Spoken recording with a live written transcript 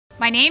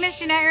My name is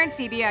Janette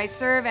Arencibia. I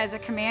serve as a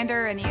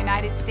commander in the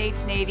United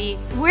States Navy.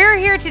 We're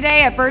here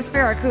today at Bert's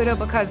Barracuda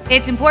because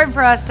it's important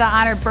for us to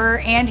honor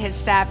Bert and his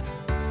staff.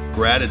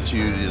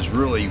 Gratitude is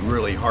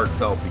really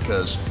heartfelt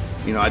because,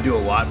 you know, I do a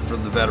lot for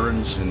the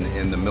veterans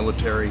in the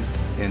military,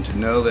 and to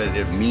know that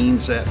it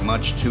means that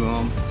much to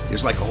them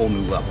is like a whole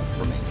new level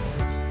for me.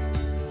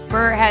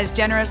 Bert has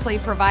generously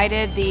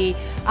provided the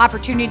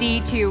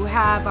opportunity to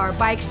have our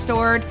bikes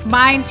stored.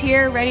 Mine's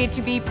here ready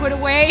to be put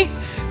away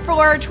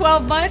for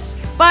 12 months,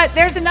 but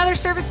there's another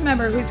service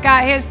member who's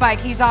got his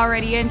bike. He's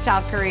already in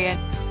South Korea.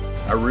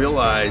 I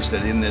realized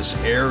that in this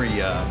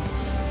area,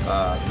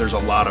 there's a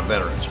lot of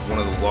veterans, one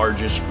of the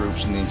largest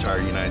groups in the entire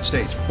United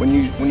States. When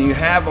you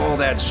have all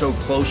that so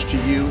close to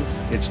you,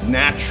 it's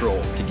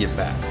natural to give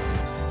back.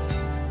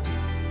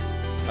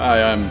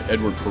 Hi, I'm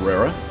Edward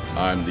Pereira.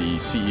 I'm the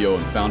CEO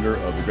and founder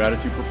of the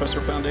Gratitude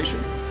Professor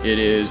Foundation. It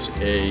is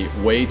a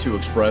way to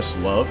express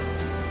love.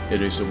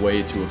 It is a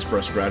way to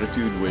express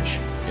gratitude, which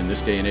in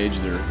this day and age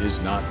there is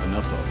not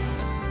enough of.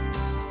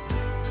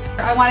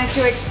 I wanted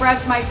to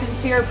express my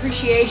sincere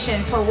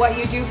appreciation for what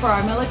you do for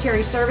our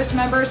military service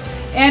members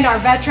and our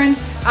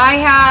veterans. I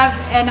have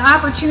an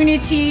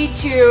opportunity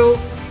to,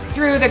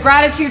 through the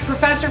Gratitude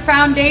Professor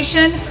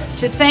Foundation,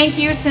 to thank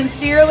you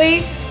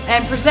sincerely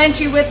and present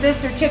you with this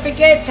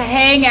certificate to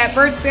hang at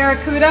Bert's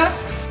Barracuda.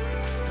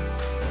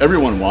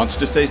 Everyone wants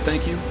to say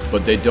thank you,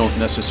 but they don't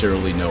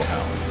necessarily know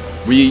how.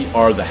 We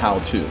are the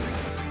how-to.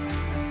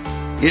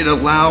 It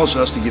allows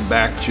us to give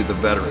back to the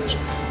veterans.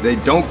 They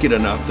don't get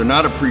enough, they're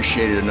not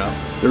appreciated enough.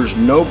 There's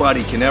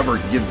nobody can ever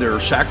give their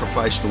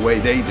sacrifice the way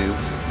they do.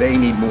 They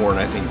need more, and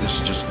I think this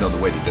is just another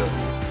way to do it.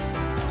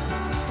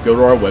 Go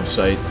to our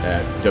website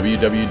at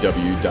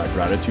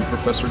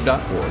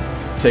www.gratitudeprofessor.org.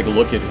 Take a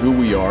look at who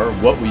we are,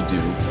 what we do.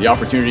 The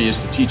opportunity is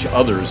to teach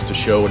others to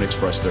show and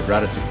express their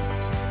gratitude.